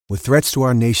With threats to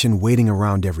our nation waiting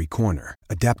around every corner,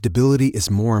 adaptability is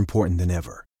more important than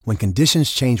ever. When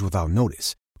conditions change without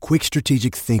notice, quick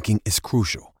strategic thinking is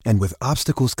crucial. And with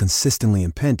obstacles consistently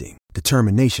impending,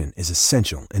 determination is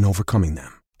essential in overcoming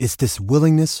them. It's this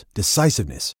willingness,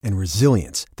 decisiveness, and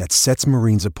resilience that sets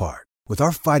Marines apart. With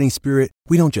our fighting spirit,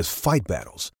 we don't just fight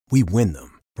battles, we win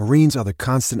them. Marines are the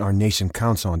constant our nation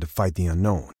counts on to fight the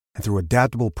unknown. And through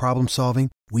adaptable problem solving,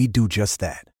 we do just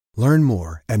that. Learn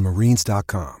more at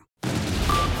marines.com.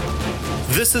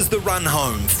 This is the Run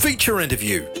Home feature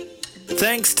interview.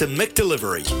 Thanks to Mick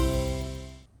Delivery.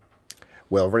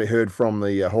 Well, I've already heard from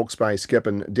the Hawke's Bay skip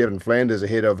and Devon Flanders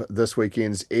ahead of this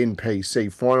weekend's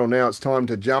NPC final. Now it's time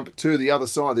to jump to the other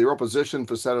side, the opposition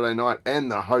for Saturday night and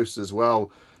the host as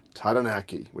well,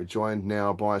 Taranaki. We're joined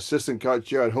now by assistant coach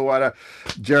Jarrad Hoeata.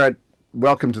 Jarrad,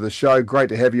 welcome to the show. Great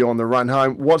to have you on the run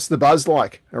home. What's the buzz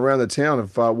like around the town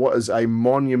of what is a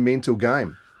monumental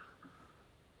game?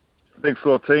 Thanks a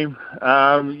lot, team.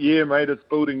 Yeah, mate, it's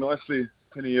building nicely.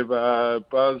 Plenty of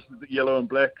buzz, yellow and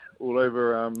black, all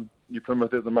over New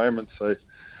Plymouth at the moment. So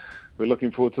we're looking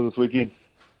forward to this weekend.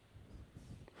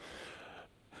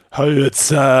 It's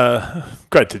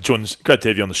great to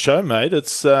have you on the show, mate.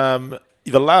 It's the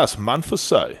last month or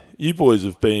so. You boys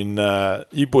have been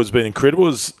incredible.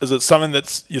 Is it something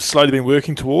that you've slowly been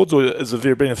working towards, or has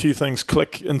there been a few things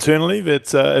click internally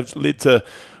that have led to,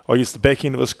 I guess, the back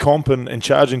end of this comp and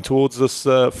charging towards this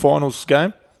finals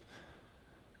game?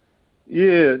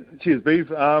 Yeah, cheers,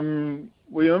 Beef.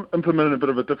 We implemented a bit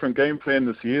of a different game plan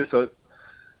this year, so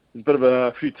there's a bit of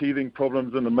a few teething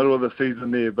problems in the middle of the season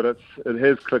there, but it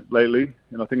has clicked lately,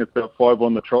 and I think it's about 5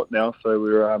 on the trot now. So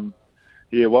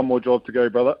we're one more job to go,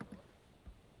 brother.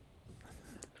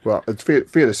 Well, it's fair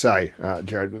to say,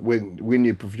 Jarrad, when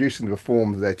you're producing the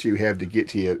form that you have to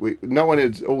get here, no one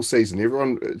had all season.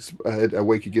 Everyone had a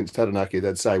week against Taranaki.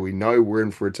 They'd say, we know we're in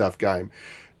for a tough game.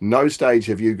 No stage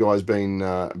have you guys been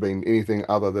anything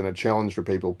other than a challenge for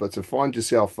people. But to find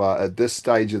yourself at this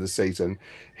stage of the season,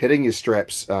 hitting your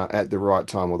straps at the right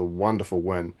time with a wonderful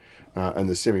win in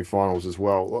the semi-finals as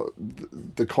well.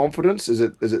 The confidence, is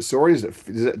it soaring?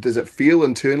 Does it feel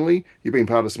internally? You've been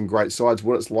part of some great sides.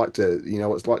 What it's like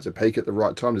to peak at the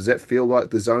right time. Does that feel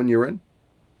like the zone you're in?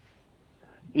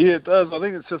 Yeah, it does. I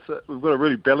think it's just that we've got a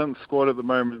really balanced squad at the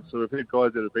moment. So we've had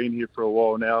guys that have been here for a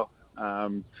while now.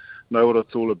 Know what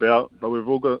it's all about, but we've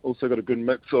also got a good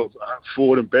mix of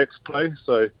forward and backs play.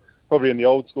 So probably in the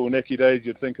old school Neki days,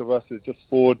 you'd think of us as just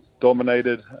forward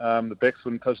dominated. The backs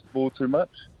wouldn't touch the ball too much,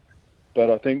 but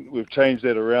I think we've changed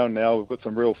that around now. We've got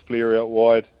some real flair out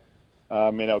wide,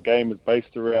 and our game is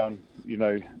based around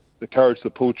the courage to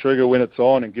pull trigger when it's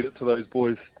on and get it to those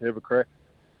boys to have a crack.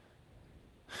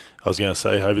 I was going to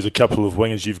say, there's a couple of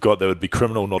wingers you've got that would be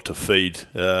criminal not to feed,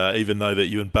 even though that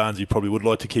you and Barnesy probably would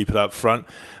like to keep it up front.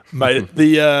 Mate,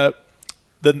 the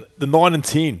 9 and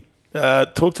 10,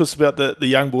 talk to us about the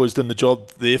young boys doing the job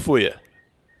there for you.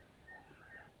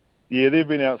 Yeah, they've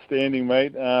been outstanding,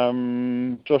 mate.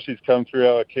 Joshy's come through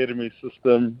our academy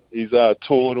system. He's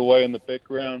toured away in the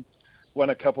background, won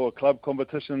a couple of club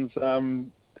competitions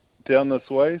down this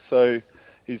way. So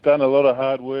he's done a lot of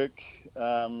hard work,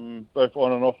 both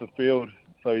on and off the field.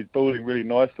 So he's building really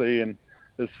nicely, and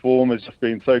his form has just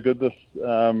been so good this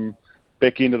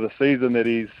back end of the season that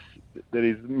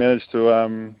he's managed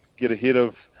to get ahead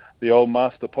of the old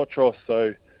master Potros.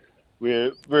 So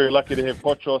we're very lucky to have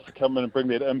Potros to come in and bring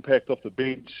that impact off the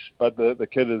bench. But the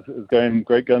kid is going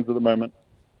great guns at the moment.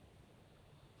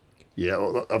 Yeah,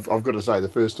 well, I've got to say, the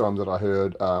first time that I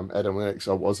heard Adam Lennox,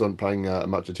 I wasn't paying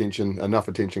enough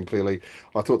attention clearly.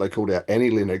 I thought they called out Annie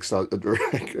Lennox, so it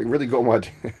really got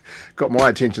my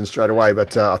attention straight away.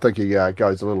 But I think he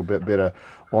goes a little bit better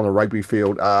on the rugby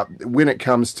field. When it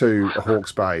comes to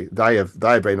Hawke's Bay,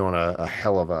 they've been on a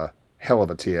hell of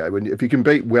a tear. If you can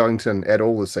beat Wellington at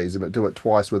all this season, but do it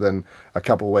twice within a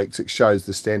couple of weeks, it shows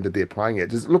the standard they're playing at.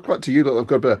 Does it look like to you that they've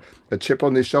got a bit of a chip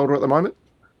on their shoulder at the moment?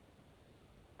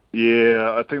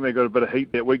 Yeah, I think they got a bit of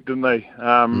heat that week, didn't they?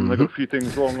 They got a few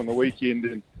things wrong on the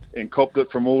weekend and copped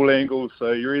it from all angles.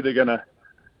 So you're either going to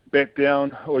back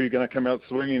down or you're going to come out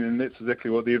swinging, and that's exactly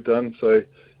what they've done. So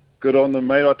good on them,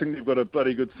 mate. I think they've got a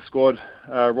bloody good squad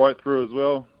right through as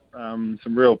well. Some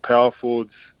real power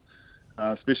forwards,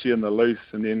 especially in the loose.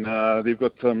 And then they've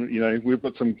got some, we've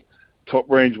got some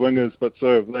top-range wingers, but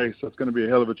so have they. So it's going to be a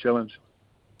hell of a challenge.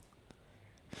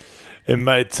 And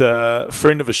mate,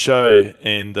 friend of a show,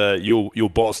 and your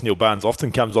boss Neil Barnes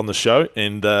often comes on the show,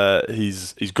 and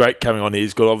he's great coming on here.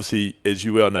 He's got, obviously, as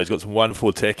you well know, he's got some wonderful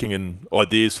attacking and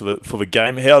ideas for the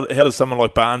game. How does someone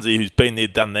like Barnesy, who's been there,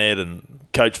 done that, and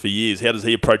coached for years, how does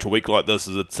he approach a week like this?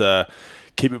 Is it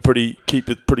keep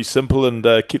it pretty simple and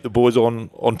keep the boys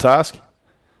on task?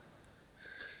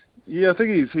 Yeah, I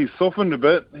think he's softened a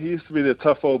bit. He used to be the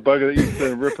tough old bugger that used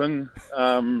to rip in,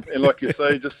 and like you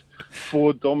say, just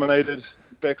forward dominated.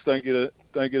 Backs don't get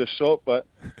a shot. But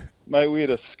mate, we had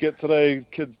a skit today.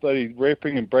 Kids study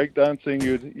rapping and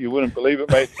breakdancing. You wouldn't believe it,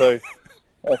 mate. So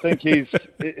I think he's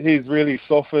really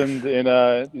softened,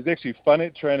 and he's actually fun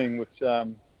at training. Which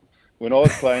when I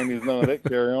was playing, there's none of that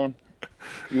carry on.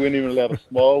 You weren't even allowed to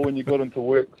smile when you got into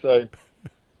work. So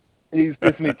he's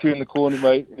definitely turned the corner,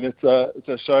 mate, and it's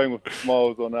a showing with the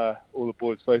smiles on all the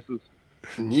boys' faces.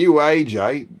 New age,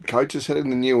 eh? Coaches hitting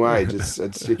the new age.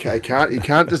 It's you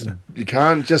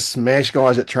can't just smash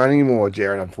guys at training anymore,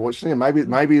 Jarrad. Unfortunately,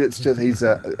 maybe it's just he's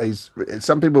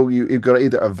some people you've got to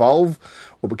either evolve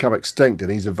or become extinct,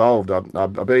 and he's evolved. I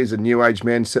bet he's a new age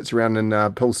man. Sits around in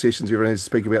pool sessions. Everyone needs to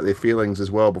speak about their feelings as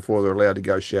well before they're allowed to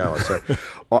go shower. So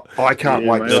I can't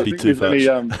wait. Mate, That'd be too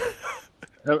fast.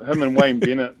 Him and Wayne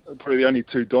Bennett are probably the only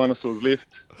two dinosaurs left.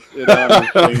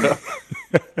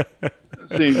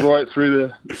 Seeing right through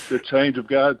the change of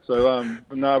guard. So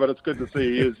but it's good to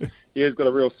see he has got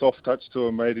a real soft touch to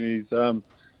him, mate, and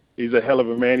he's a hell of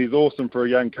a man. He's awesome for a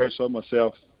young coach like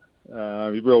myself. He's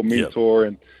a real mentor,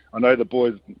 and I know the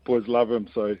boys love him.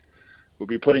 So we'll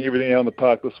be putting everything out on the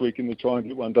park this weekend to try and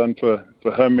get one done for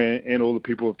him and all the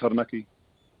people of Taranaki.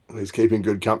 He's keeping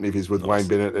good company if he's with Wayne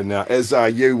Bennett, and as are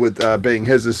you with being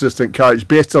his assistant coach.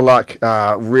 Best of luck.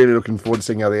 Really looking forward to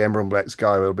seeing how the Amber and Blacks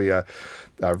go. It'll be a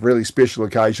really special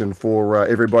occasion for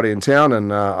everybody in town,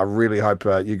 and I really hope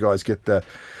you guys get the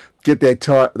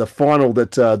final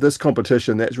that this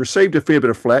competition that's received a fair bit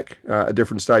of flack at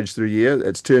different stages through the year.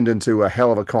 It's turned into a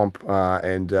hell of a comp,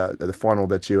 and the final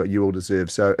that you all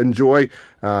deserve. So enjoy.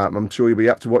 I'm sure you'll be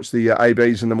up to watch the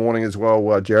ABs in the morning as well,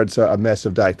 Jarrad. So a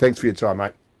massive day. Thanks for your time,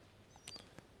 mate.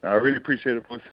 I really appreciate it, boys.